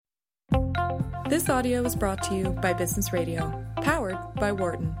This audio was brought to you by Business Radio, powered by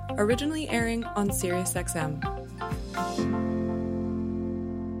Wharton, originally airing on SiriusXM.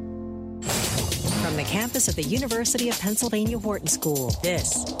 From the campus of the University of Pennsylvania Wharton School,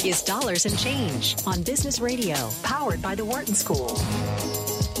 this is Dollars and Change on Business Radio, powered by the Wharton School.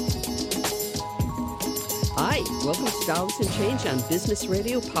 Hi, welcome to Dollars and Change on Business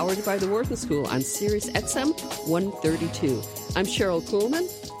Radio, powered by the Wharton School on SiriusXM 132. I'm Cheryl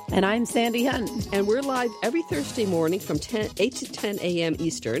Kuhlman. And I'm Sandy Hunt. And we're live every Thursday morning from 8 to 10 a.m.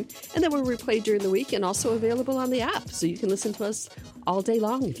 Eastern. And then we're replayed during the week and also available on the app. So you can listen to us all day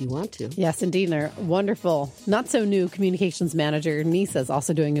long if you want to. Yes, indeed. And our wonderful, not so new communications manager, Nisa, is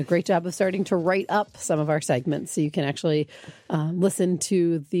also doing a great job of starting to write up some of our segments. So you can actually listen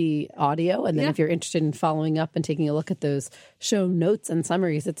to the audio. And then if you're interested in following up and taking a look at those show notes and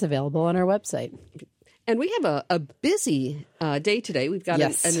summaries, it's available on our website. And we have a busy day today. We've got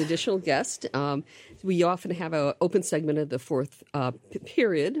an additional guest. We often have an open segment of the fourth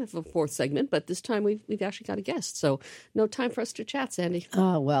period of a fourth segment, but this time we've actually got a guest. So no time for us to chat, Sandy.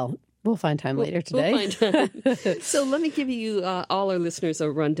 Well, we'll find time later today. We'll find time. So let me give you, all our listeners, a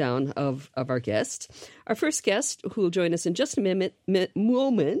rundown of our guest. Our first guest, who will join us in just a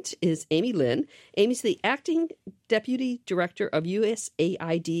moment, is Amy Lin. Amy's the acting Deputy Director of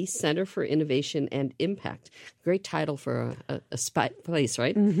USAID Center for Innovation and Impact. Great title for a place,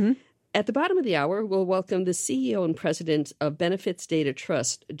 right? Mm-hmm. At the bottom of the hour, we'll welcome the CEO and President of Benefits Data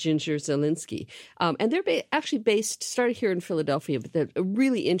Trust, Ginger Zielinski. And they're actually started here in Philadelphia, but they're a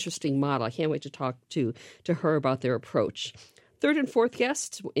really interesting model. I can't wait to talk to her about their approach. Third and fourth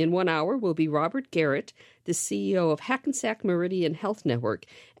guests in 1 hour will be Robert Garrett, the CEO of Hackensack Meridian Health Network,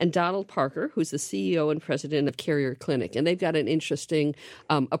 and Donald Parker, who's the CEO and President of Carrier Clinic. And they've got an interesting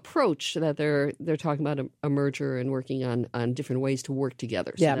approach that they're talking about a merger and working on different ways to work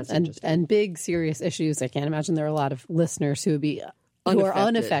together. So that's and big, serious issues. I can't imagine there are a lot of listeners who are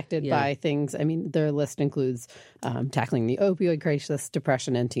unaffected by things. I mean, their list includes tackling the opioid crisis,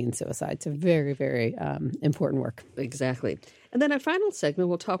 depression, and teen suicide. So very, very important work. Exactly. And then our final segment,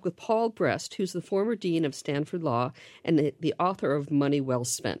 we'll talk with Paul Brest, who's the former dean of Stanford Law and the author of Money Well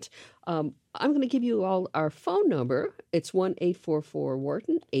Spent. I'm going to give you all our phone number. It's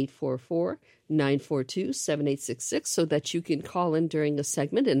 1-844-WHARTON, 844-942-7866, so that you can call in during a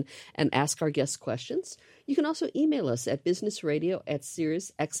segment and ask our guests questions. You can also email us at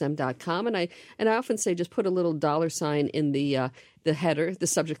businessradio@SiriusXM.com. And I often say just put a little $ in the header, the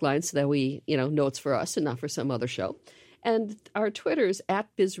subject line, so that we know it's for us and not for some other show. And our Twitter is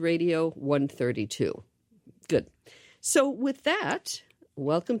 @BizRadio132. Good. So with that,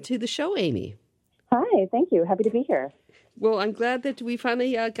 welcome to the show, Amy. Hi, thank you. Happy to be here. Well, I'm glad that we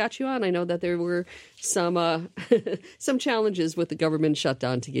finally got you on. I know that there were some some challenges with the government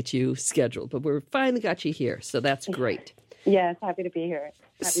shutdown to get you scheduled, but we finally got you here, so that's great. Yes, happy to be here.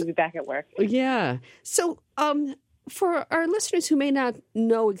 Happy to be back at work. Yeah. So for our listeners who may not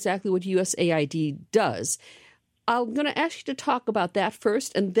know exactly what USAID does, I'm going to ask you to talk about that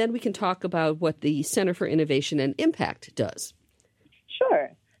first, and then we can talk about what the Center for Innovation and Impact does.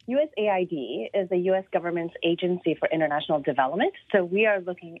 Sure. USAID is the U.S. government's agency for international development. So we are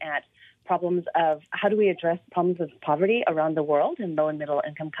looking at problems of how do we address problems of poverty around the world in low and middle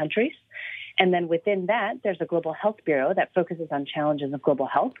income countries. And then within that, there's a Global Health Bureau that focuses on challenges of global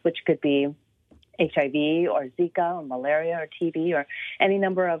health, which could be HIV or Zika or malaria or TB or any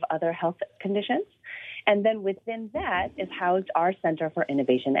number of other health conditions. And then within that is housed our Center for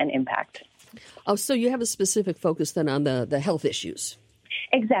Innovation and Impact. Oh, so you have a specific focus then on the health issues.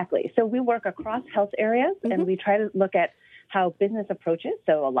 Exactly. So we work across health areas, and we try to look at how business approaches.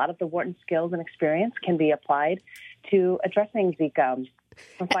 So a lot of the Wharton skills and experience can be applied to addressing Zika,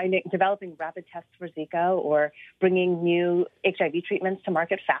 from developing rapid tests for Zika, or bringing new HIV treatments to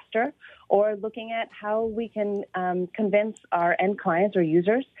market faster, or looking at how we can convince our end clients or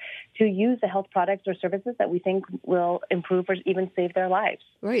users to use the health products or services that we think will improve or even save their lives.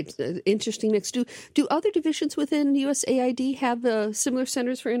 Right. Interesting mix. Do other divisions within USAID have similar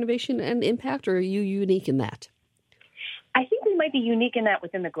centers for innovation and impact, or are you unique in that? I think we might be unique in that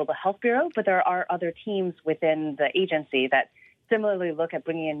within the Global Health Bureau, but there are other teams within the agency that similarly look at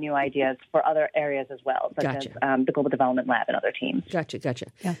bringing in new ideas for other areas as well, such as the Global Development Lab and other teams. Gotcha.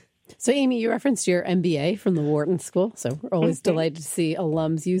 Yeah. So, Amy, you referenced your MBA from the Wharton School, so we're always delighted to see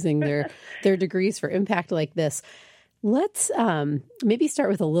alums using their degrees for impact like this. Let's maybe start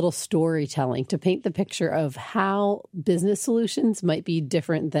with a little storytelling to paint the picture of how business solutions might be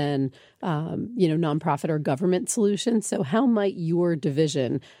different than, nonprofit or government solutions. So how might your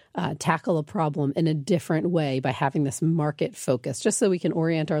division tackle a problem in a different way by having this market focus, just so we can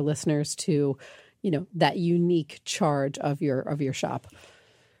orient our listeners to, that unique charge of your shop?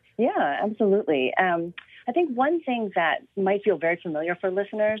 Yeah, absolutely. I think one thing that might feel very familiar for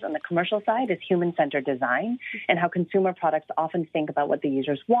listeners on the commercial side is human-centered design and how consumer products often think about what the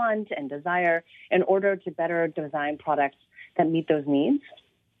users want and desire in order to better design products that meet those needs.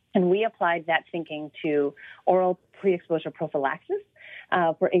 And we applied that thinking to oral pre-exposure prophylaxis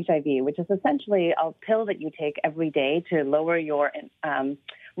for HIV, which is essentially a pill that you take every day to lower your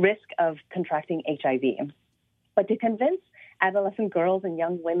risk of contracting HIV. But to convince adolescent girls and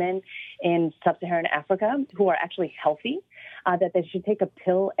young women in sub-Saharan Africa who are actually healthy, that they should take a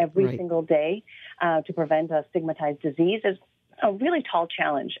pill every single day to prevent a stigmatized disease is a really tall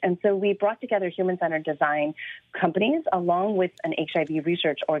challenge. And so we brought together human-centered design companies along with an HIV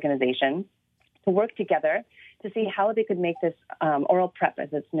research organization to work together to see how they could make this oral PrEP, as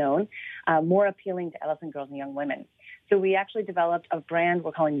it's known, more appealing to adolescent girls and young women. So we actually developed a brand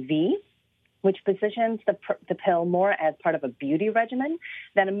we're calling V, which positions the pill more as part of a beauty regimen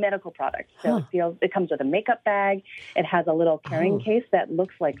than a medical product. So it comes with a makeup bag. It has a little carrying case that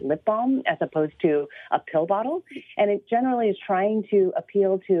looks like lip balm as opposed to a pill bottle. And it generally is trying to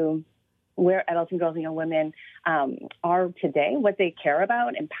appeal to where adolescent girls and young women are today, what they care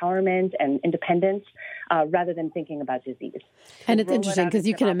about, empowerment and independence, rather than thinking about disease. And it's interesting because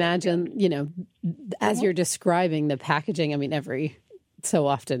you can imagine, as you're describing the packaging, I mean, every so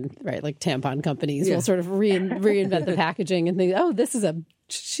often, right, like tampon companies will sort of reinvent the packaging and think, oh, this is a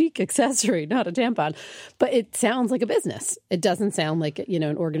chic accessory, not a tampon. But it sounds like a business. It doesn't sound like,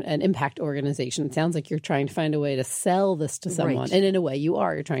 an impact organization. It sounds like you're trying to find a way to sell this to someone. Right. And in a way you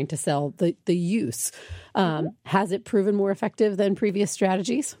are. You're trying to sell the use. Has it proven more effective than previous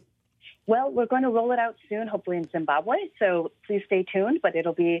strategies? Well, we're going to roll it out soon, hopefully in Zimbabwe. So please stay tuned. But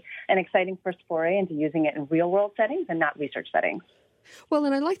it'll be an exciting first foray into using it in real-world settings and not research settings. Well,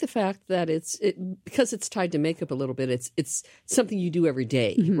 and I like the fact that because it's tied to makeup a little bit. It's something you do every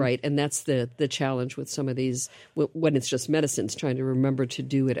day, right? And that's the challenge with some of these when it's just medicines. Trying to remember to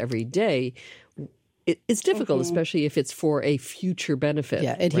do it every day, it's difficult, especially if it's for a future benefit.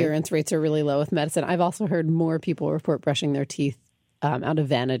 Yeah, adherence rates are really low with medicine. I've also heard more people report brushing their teeth out of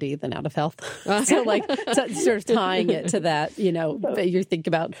vanity than out of health. So sort of tying it to that. You think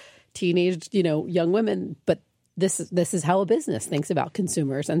about teenage, young women, but this is how a business thinks about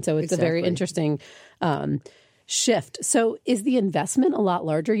consumers. And so it's a very interesting shift. So is the investment a lot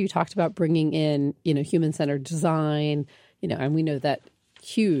larger? You talked about bringing in, human-centered design, and we know that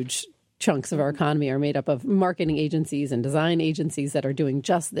huge chunks of our economy are made up of marketing agencies and design agencies that are doing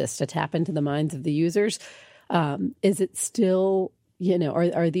just this to tap into the minds of the users. Is it still,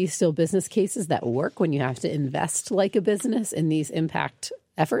 are these still business cases that work when you have to invest like a business in these impact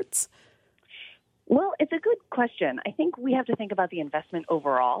efforts? Well, it's a good question. I think we have to think about the investment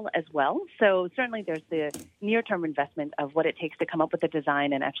overall as well. So certainly there's the near-term investment of what it takes to come up with the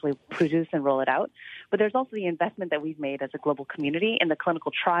design and actually produce and roll it out. But there's also the investment that we've made as a global community in the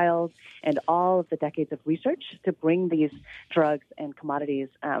clinical trials and all of the decades of research to bring these drugs and commodities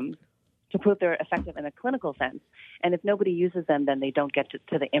to prove they're effective in a clinical sense. And if nobody uses them, then they don't get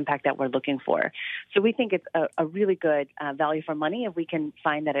to the impact that we're looking for. So we think it's a really good value for money if we can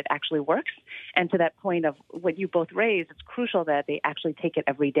find that it actually works. And to that point of what you both raised, it's crucial that they actually take it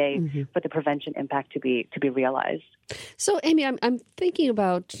every day for the prevention impact to be realized. So, Amy, I'm thinking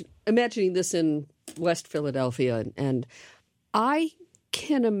about imagining this in West Philadelphia, and I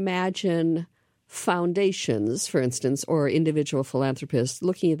can imagine foundations, for instance, or individual philanthropists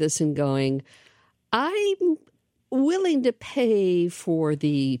looking at this and going, I'm willing to pay for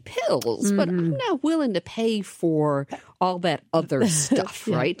the pills, but I'm not willing to pay for all that other stuff,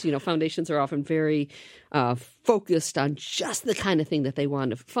 right? Foundations are often very focused on just the kind of thing that they want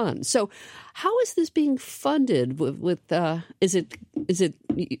to fund. So how is this being funded with is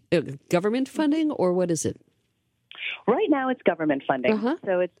it government funding or what is it? Right now, it's government funding.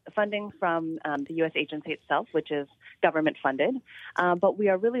 So it's funding from the U.S. agency itself, which is government funded. But we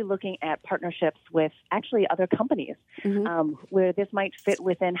are really looking at partnerships with actually other companies where this might fit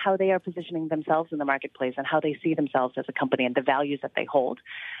within how they are positioning themselves in the marketplace and how they see themselves as a company and the values that they hold.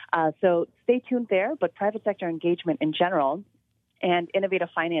 So stay tuned there. But private sector engagement in general and innovative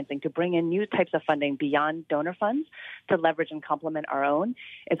financing to bring in new types of funding beyond donor funds to leverage and complement our own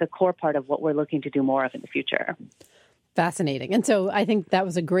is a core part of what we're looking to do more of in the future. Fascinating. And so I think that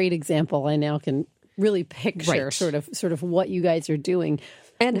was a great example. I now can really picture sort of what you guys are doing.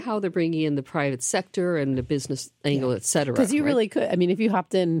 And how they're bringing in the private sector and the business angle, et cetera. Because you really could. I mean, if you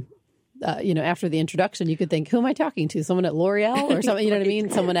hopped in, after the introduction, you could think, who am I talking to? Someone at L'Oreal or something, you know what I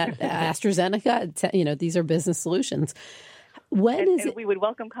mean? Someone at AstraZeneca. These are business solutions. And we would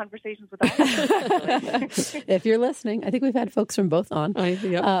welcome conversations with all of them. If you're listening, I think we've had folks from both on.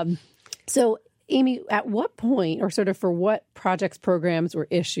 So, Amy, at what point or sort of for what projects, programs, or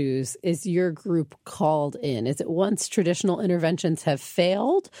issues is your group called in? Is it once traditional interventions have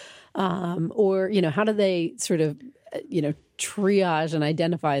failed? Or, how do they sort of, triage and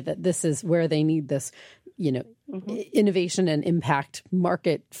identify that this is where they need this, innovation and impact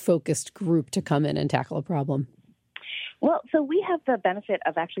market-focused group to come in and tackle a problem? Well, so we have the benefit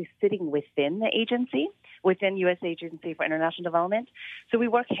of actually sitting within the agency, within U.S. Agency for International Development. So we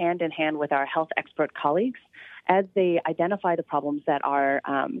work hand in hand with our health expert colleagues as they identify the problems that are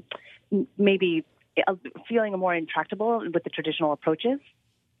maybe feeling more intractable with the traditional approaches,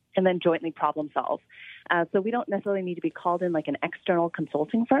 and then jointly problem solve. So we don't necessarily need to be called in like an external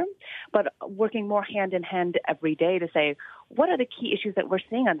consulting firm, but working more hand in hand every day to say, what are the key issues that we're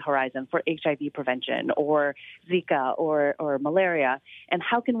seeing on the horizon for HIV prevention or Zika or malaria, and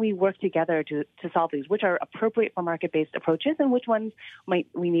how can we work together to solve these, which are appropriate for market-based approaches and which ones might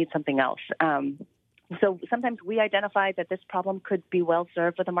we need something else. So sometimes we identify that this problem could be well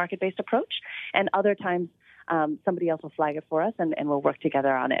served with a market-based approach, and other times somebody else will flag it for us and we'll work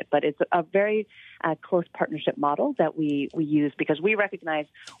together on it. But it's a very close partnership model that we use because we recognize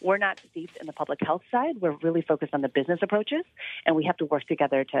we're not steeped in the public health side. We're really focused on the business approaches, and we have to work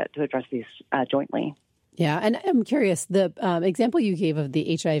together to address these jointly. Yeah, and I'm curious, the example you gave of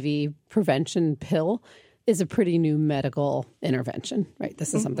the HIV prevention pill is a pretty new medical intervention, right?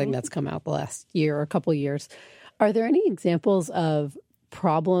 This is something that's come out the last year or a couple of years. Are there any examples of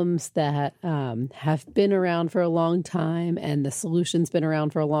problems that have been around for a long time and the solution's been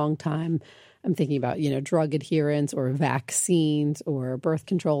around for a long time? I'm thinking about, drug adherence or vaccines or birth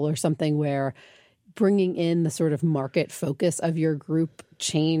control or something where bringing in the sort of market focus of your group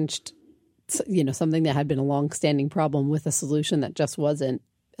changed, something that had been a long-standing problem with a solution that just wasn't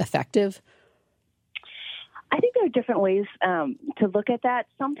effective. I think there are different ways to look at that.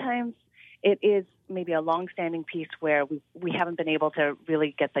 Sometimes it is maybe a long-standing piece where we haven't been able to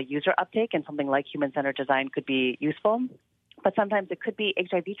really get the user uptake, and something like human-centered design could be useful. But sometimes it could be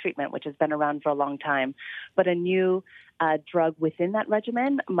HIV treatment, which has been around for a long time, but a new drug within that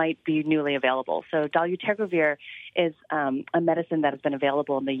regimen might be newly available. So dolutegravir is a medicine that has been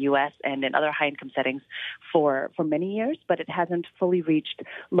available in the U.S. and in other high-income settings for many years, but it hasn't fully reached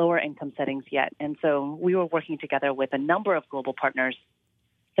lower-income settings yet. And so we were working together with a number of global partners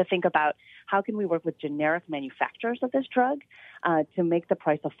to think about how can we work with generic manufacturers of this drug to make the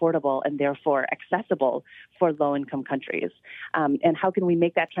price affordable and therefore accessible for low-income countries, and how can we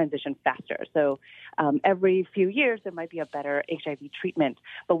make that transition faster? So every few years there might be a better HIV treatment,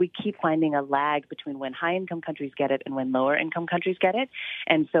 but we keep finding a lag between when high-income countries get it and when lower-income countries get it.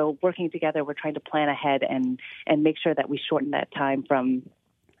 And so working together, we're trying to plan ahead and make sure that we shorten that time from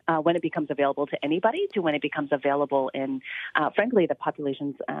when it becomes available to anybody to when it becomes available in, frankly, the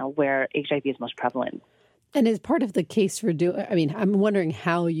populations where HIV is most prevalent. And as part of the case for I'm wondering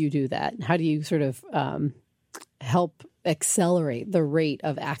how you do that. How do you sort of help accelerate the rate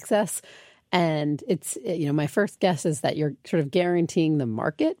of access? And it's, my first guess is that you're sort of guaranteeing the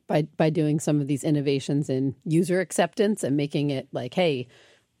market by doing some of these innovations in user acceptance and making it like, hey,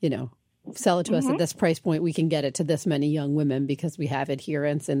 sell it to us at this price point, we can get it to this many young women because we have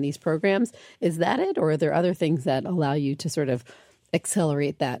adherence in these programs. Is that it? Or are there other things that allow you to sort of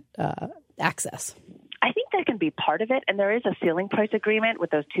accelerate that access? I think that can be part of it, and there is a ceiling price agreement with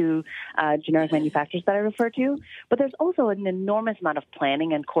those two generic manufacturers that I referred to, but there's also an enormous amount of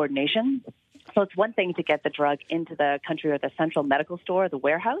planning and coordination. So it's one thing to get the drug into the country or the central medical store or the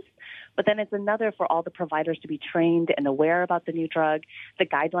warehouse, but then it's another for all the providers to be trained and aware about the new drug, the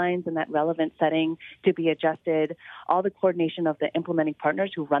guidelines in that relevant setting to be adjusted, all the coordination of the implementing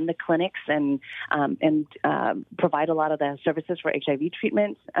partners who run the clinics and provide a lot of the services for HIV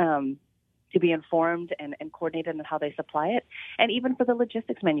treatments. To be informed and coordinated on how they supply it, and even for the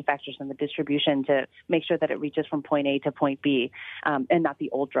logistics manufacturers and the distribution to make sure that it reaches from point A to point B and not the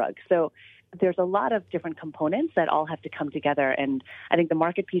old drug. So there's a lot of different components that all have to come together, and I think the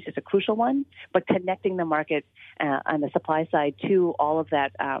market piece is a crucial one, but connecting the market on the supply side to all of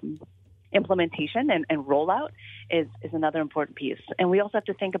that implementation and rollout is another important piece. And we also have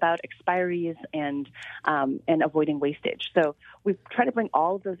to think about expiries and avoiding wastage. So we try to bring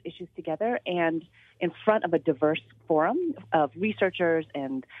all of those issues together and in front of a diverse forum of researchers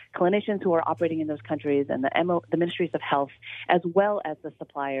and clinicians who are operating in those countries and the ministries of health, as well as the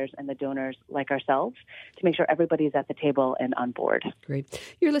suppliers and the donors like ourselves, to make sure everybody is at the table and on board. Great.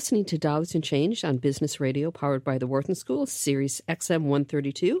 You're listening to Dollars and Change on Business Radio, powered by the Wharton School, Sirius XM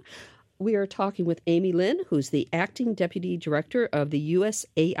 132. We are talking with Amy Lin, who's the Acting Deputy Director of the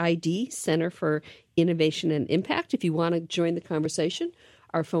USAID Center for Innovation and Impact. If you want to join the conversation,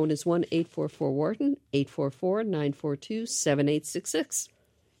 our phone is 1-844-WHARTON, 844-942-7866.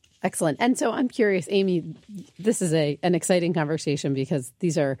 Excellent. And so I'm curious, Amy, this is an exciting conversation because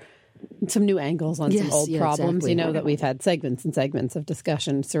these are some new angles on some old problems, exactly. That we've had segments and segments of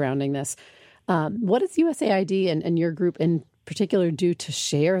discussion surrounding this. What does USAID and your group in particular do to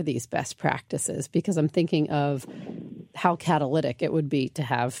share these best practices? Because I'm thinking of how catalytic it would be to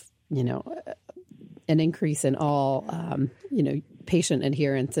have, an increase in all, patient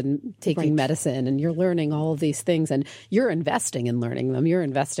adherence and taking medicine, and you're learning all of these things, and you're investing in learning them. You're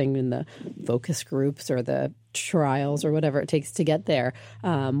investing in the focus groups or the trials or whatever it takes to get there.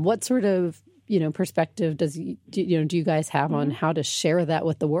 What sort of perspective do you guys have on how to share that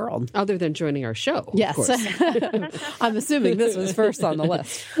with the world? Other than joining our show, yes. Of course. I'm assuming this was first on the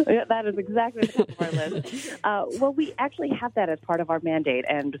list. That is exactly the top of our list. Well, we actually have that as part of our mandate,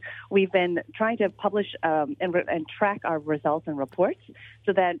 and we've been trying to publish and track our results and reports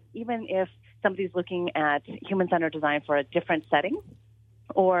so that even if somebody's looking at human-centered design for a different setting,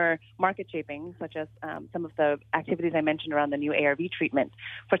 or market shaping, such as some of the activities I mentioned around the new ARV treatment,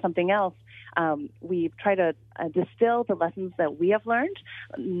 for something else, we try to distill the lessons that we have learned,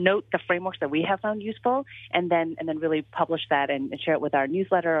 note the frameworks that we have found useful, and then really publish that and share it with our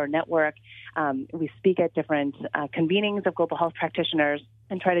newsletter or network. We speak at different convenings of global health practitioners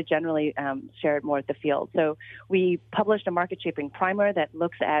and try to generally share it more at the field. So we published a market shaping primer that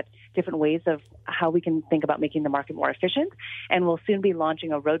looks at different ways of how we can think about making the market more efficient, and we'll soon be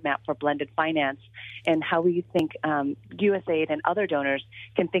launching a roadmap for blended finance and how we think USAID and other donors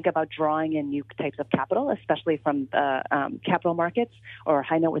can think about drawing in new types of capital, especially from the capital markets or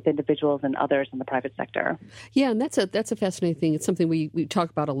high net worth individuals and others in the private sector. Yeah, and that's a fascinating thing. It's something we talk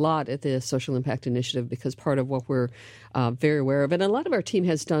about a lot at the Social Impact Initiative because part of what we're very aware of, and a lot of our team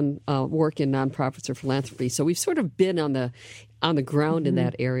has done work in nonprofits or philanthropy, so we've sort of been on the ground in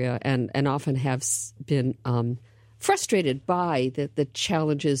that area and often have been frustrated by the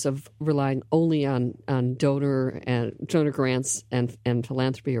challenges of relying only on donor grants and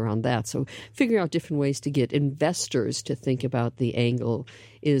philanthropy around that. So figuring out different ways to get investors to think about the angle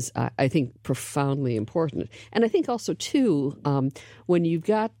is, I think, profoundly important. And I think also, too, when you've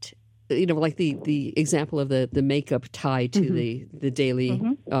got like the example of the makeup tied to the daily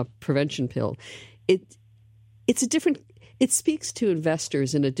prevention pill, it's a different. It speaks to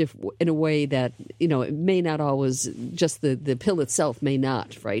investors in a way that it may not always, just the pill itself may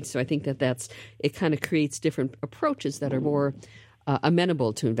not, right? So I think it kind of creates different approaches that are more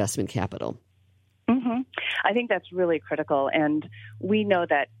amenable to investment capital. Mm-hmm. I think that's really critical. And we know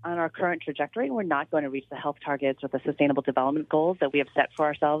that on our current trajectory, we're not going to reach the health targets or the sustainable development goals that we have set for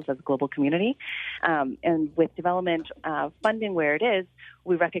ourselves as a global community. And with development funding where it is,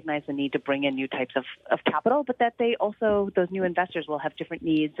 we recognize the need to bring in new types of capital, but that those new investors will have different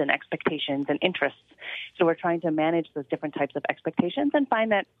needs and expectations and interests. So we're trying to manage those different types of expectations and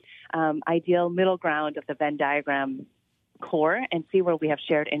find that ideal middle ground of the Venn diagram core and see where we have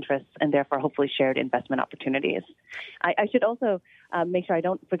shared interests and therefore hopefully shared investment opportunities. I should also make sure I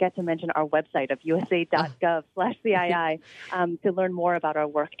don't forget to mention our website of usa.gov/CII to learn more about our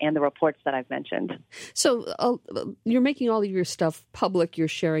work and the reports that I've mentioned. So you're making all of your stuff public. You're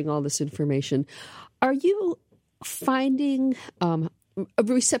sharing all this information. Are you finding a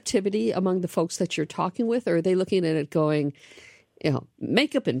receptivity among the folks that you're talking with, or are they looking at it going,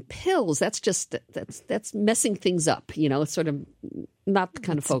 makeup and pills, that's messing things up. It's sort of not the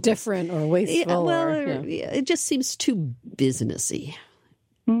kind of focus. Different or wasteful. It just seems too businessy.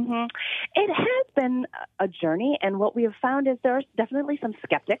 Mm-hmm. It has been a journey, and what we have found is there are definitely some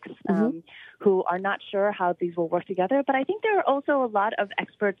skeptics who are not sure how these will work together. But I think there are also a lot of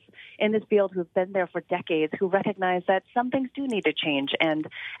experts in this field who've been there for decades who recognize that some things do need to change, and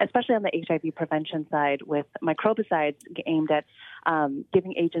especially on the HIV prevention side with microbicides aimed at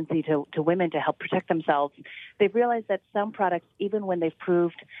giving agency to women to help protect themselves. They've realized that some products, even when they've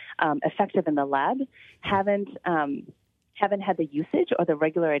proved effective in the lab, haven't haven't had the usage or the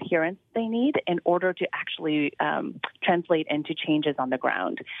regular adherence they need in order to actually translate into changes on the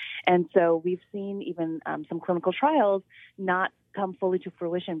ground. And so we've seen even some clinical trials not come fully to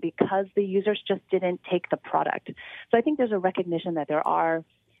fruition because the users just didn't take the product. So I think there's a recognition that there are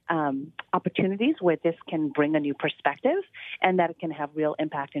opportunities where this can bring a new perspective and that it can have real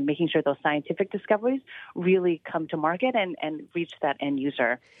impact in making sure those scientific discoveries really come to market and reach that end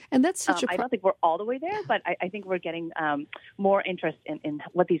user. And that's such I don't think we're all the way there, but I think we're getting more interest in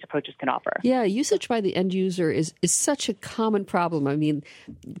what these approaches can offer. Yeah, usage by the end user is such a common problem. I mean,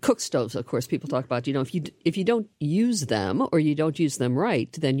 cook stoves, of course, people talk about, if you don't use them or you don't use them right,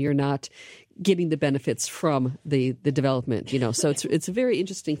 then you're not getting the benefits from the development, So it's a very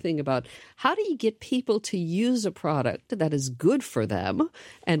interesting thing about how do you get people to use a product that is good for them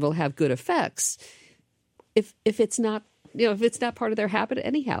and will have good effects if it's not if it's not part of their habit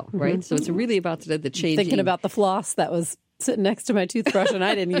anyhow, right? Mm-hmm. So it's really about the changing. Thinking about the floss that was sitting next to my toothbrush and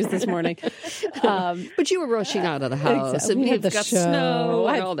I didn't use this morning. But you were rushing out of the house exactly. and we've got snow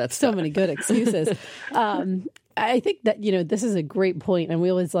and all that stuff. So many good excuses. I think that, this is a great point, and we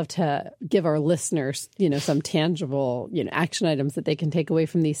always love to give our listeners, some tangible, action items that they can take away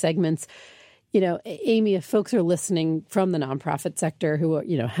from these segments. Amy, if folks are listening from the nonprofit sector who,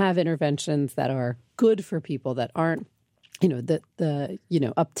 have interventions that are good for people that aren't, the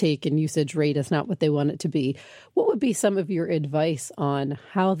uptake and usage rate is not what they want it to be, what would be some of your advice on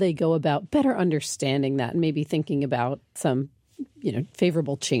how they go about better understanding that and maybe thinking about some,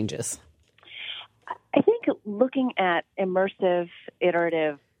 favorable changes? I think looking at immersive,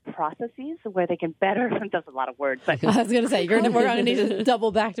 iterative processes where they can better, that's a lot of words, but I was going to say, we're going to need to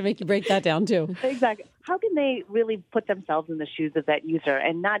double back to make you break that down too. Exactly. How can they really put themselves in the shoes of that user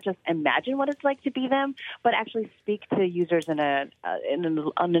and not just imagine what it's like to be them, but actually speak to users on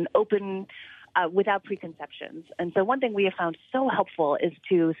an open, without preconceptions. And so one thing we have found so helpful is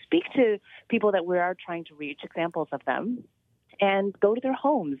to speak to people that we are trying to reach, examples of them, and go to their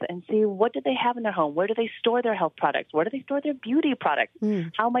homes and see what do they have in their home? Where do they store their health products? Where do they store their beauty products?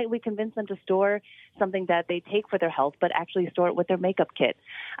 How might we convince them to store something that they take for their health, but actually store it with their makeup kit?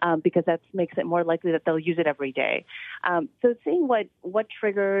 Because that makes it more likely that they'll use it every day. So seeing what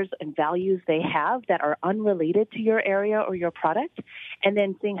triggers and values they have that are unrelated to your area or your product, and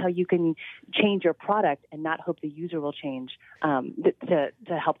then seeing how you can change your product and not hope the user will change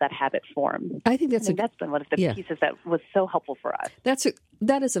to help that habit form. I think that's been one of the pieces that was so helpful for us.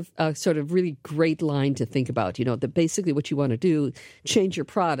 That is a sort of really great line to think about. That basically what you want to do, change your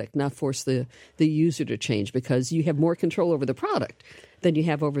product, not force the user to change, because you have more control over the product than you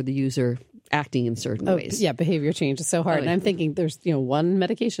have over the user acting in certain ways. Yeah, behavior change is so hard. And I'm thinking there's one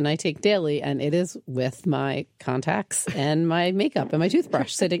medication I take daily, and it is with my contacts and my makeup and my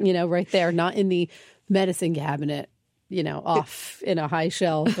toothbrush sitting, right there, not in the medicine cabinet, off in a high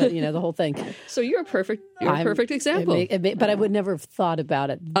shelf, but, the whole thing. So you're a perfect example. But I would never have thought about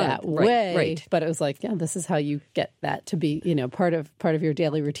it that way. Right. But it was like, this is how you get that to be, part of your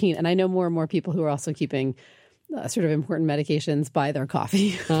daily routine. And I know more and more people who are also keeping sort of important medications by their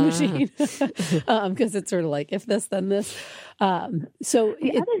coffee machine, because it's sort of like, if this, then this. So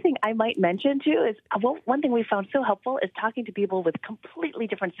the other thing I might mention too is one thing we found so helpful is talking to people with completely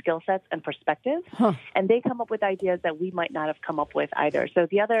different skill sets and perspectives, and they come up with ideas that we might not have come up with either. So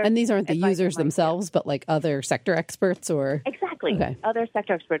and these aren't the users themselves, but like other sector experts or exactly other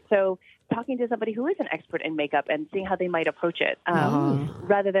sector experts. So talking to somebody who is an expert in makeup and seeing how they might approach it,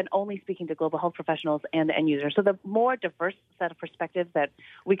 rather than only speaking to global health professionals and the end users. So the more diverse set of perspectives that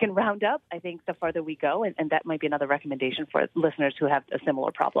we can round up, I think the farther we go, and that might be another recommendation for listeners who have a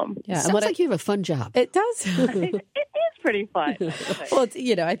similar problem. Yeah, sounds like you have a fun job. It does. It is pretty fun. Well, it's,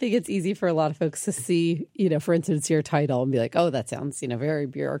 I think it's easy for a lot of folks to see, for instance, your title and be like, oh, that sounds, very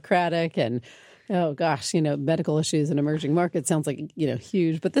bureaucratic and, oh gosh, medical issues in emerging markets sounds like,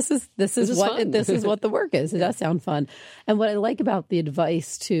 huge. But this is what the work is. It does sound fun. And what I like about the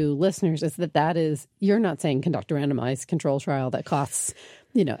advice to listeners is that is, you're not saying conduct a randomized control trial that costs,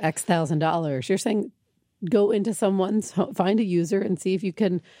 X $1,000. You're saying go into someone's home, find a user and see if you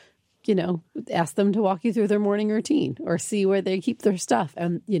can, ask them to walk you through their morning routine or see where they keep their stuff.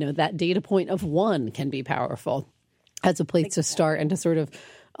 And, that data point of one can be powerful as a place to start and to sort of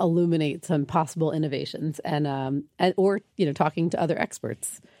illuminate some possible innovations and talking to other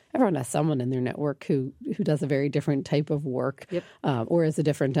experts. Everyone has someone in their network who does a very different type of work, or is a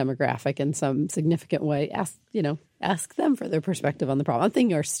different demographic in some significant way. Ask them for their perspective on the problem. I'm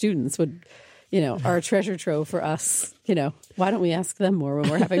thinking our students would, are a treasure trove for us. Why don't we ask them more when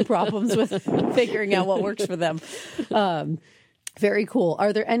we're having problems with figuring out what works for them? Very cool.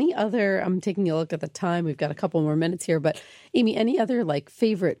 Are there any other, I'm taking a look at the time, we've got a couple more minutes here, but Amy, any other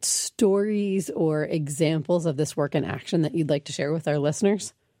favorite stories or examples of this work in action that you'd like to share with our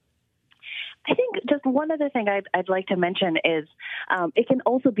listeners? I think just one other thing I'd like to mention is it can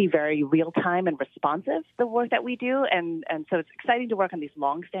also be very real-time and responsive, the work that we do. And so it's exciting to work on these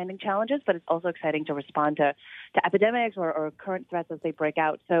long-standing challenges, but it's also exciting to respond to epidemics or current threats as they break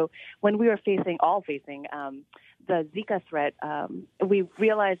out. So when we were facing the Zika threat, we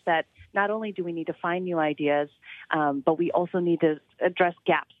realized that not only do we need to find new ideas, but we also need to address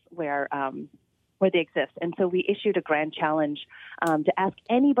gaps where they exist. And so we issued a grand challenge to ask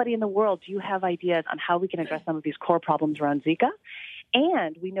anybody in the world, do you have ideas on how we can address some of these core problems around Zika?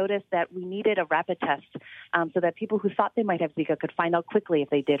 And we noticed that we needed a rapid test so that people who thought they might have Zika could find out quickly if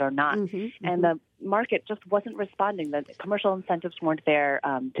they did or not. And the market just wasn't responding. The commercial incentives weren't there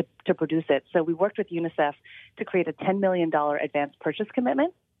to produce it. So we worked with UNICEF to create a $10 million advance purchase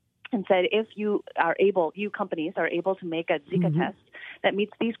commitment and said, if you companies are able to make a Zika test that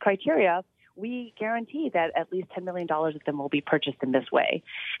meets these criteria, we guarantee that at least $10 million of them will be purchased in this way.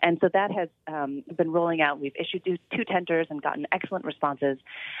 And so that has been rolling out. We've issued 2 tenders and gotten excellent responses.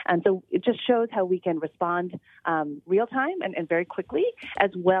 And so it just shows how we can respond real time and very quickly,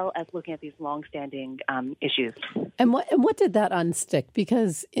 as well as looking at these longstanding issues. And what did that unstick?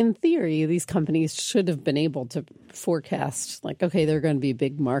 Because in theory, these companies should have been able to forecast, okay, there are going to be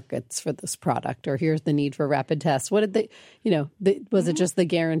big markets for this product, or here's the need for rapid tests. What did they, was it just the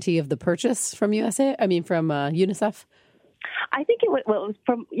guarantee of the purchase from UNICEF? I think it was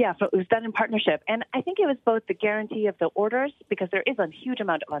it was done in partnership. And I think it was both the guarantee of the orders, because there is a huge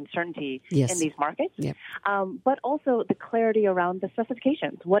amount of uncertainty in these markets, but also the clarity around the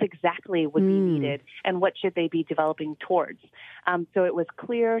specifications. What exactly would be needed and what should they be developing towards? So it was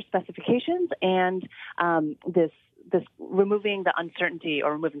clear specifications and this removing the uncertainty,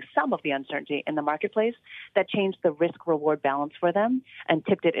 or removing some of the uncertainty in the marketplace, that changed the risk-reward balance for them and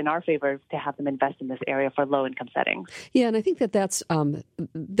tipped it in our favor to have them invest in this area for low-income settings. Yeah, and I think that's the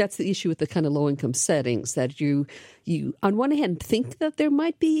issue with the kind of low-income settings, that you on one hand think that there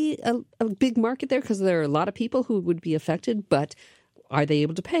might be a big market there because there are a lot of people who would be affected, but are they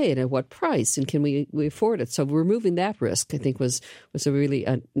able to pay it, at what price, and can we afford it? So removing that risk, I think, was a really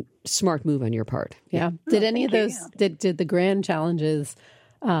smart move on your part. Yeah. Did any of those, did the grand challenges,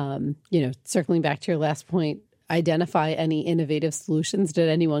 circling back to your last point, identify any innovative solutions? Did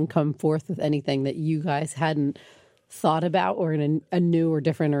anyone come forth with anything that you guys hadn't thought about, or in a new or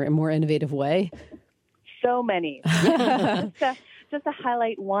different or a more innovative way? So many. Just to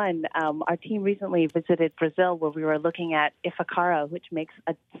highlight one, our team recently visited Brazil, where we were looking at Ifacara, which makes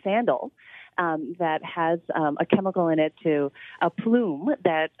a sandal that has a chemical in it, to a plume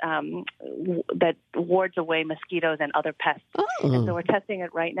that wards away mosquitoes and other pests. And so we're testing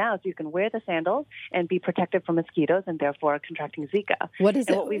it right now, so you can wear the sandals and be protected from mosquitoes and therefore contracting Zika. What is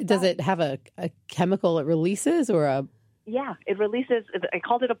it? Does it have a chemical it releases, or a... Yeah, it releases. I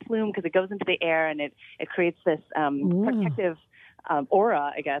called it a plume because it goes into the air and it creates this protective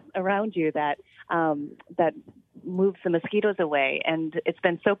aura, I guess, around you that moves the mosquitoes away. And it's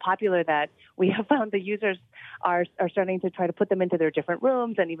been so popular that we have found the users are starting to try to put them into their different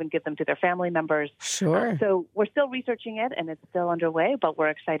rooms and even give them to their family members. Sure. So we're still researching it, and it's still underway, but we're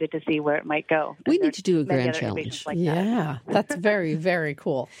excited to see where it might go. We need to do a grand challenge. That's very, very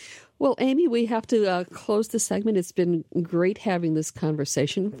cool. Well, Amy, we have to close the segment. It's been great having this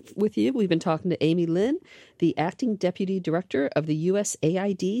conversation with you. We've been talking to Amy Lin, the Acting Deputy Director of the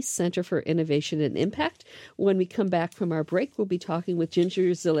USAID Center for Innovation and Impact. When we come back from our break, we'll be talking with Ginger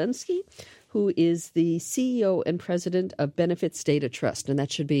Zelensky, who is the CEO and President of Benefits Data Trust. And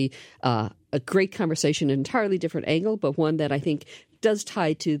that should be a great conversation, an entirely different angle, but one that I think does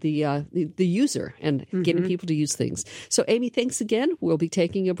tie to the user and getting people to use things. So, Amy, thanks again. We'll be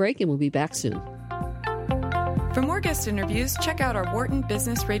taking a break, and we'll be back soon. For more guest interviews, check out our Wharton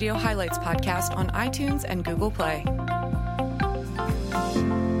Business Radio Highlights podcast on iTunes and Google Play.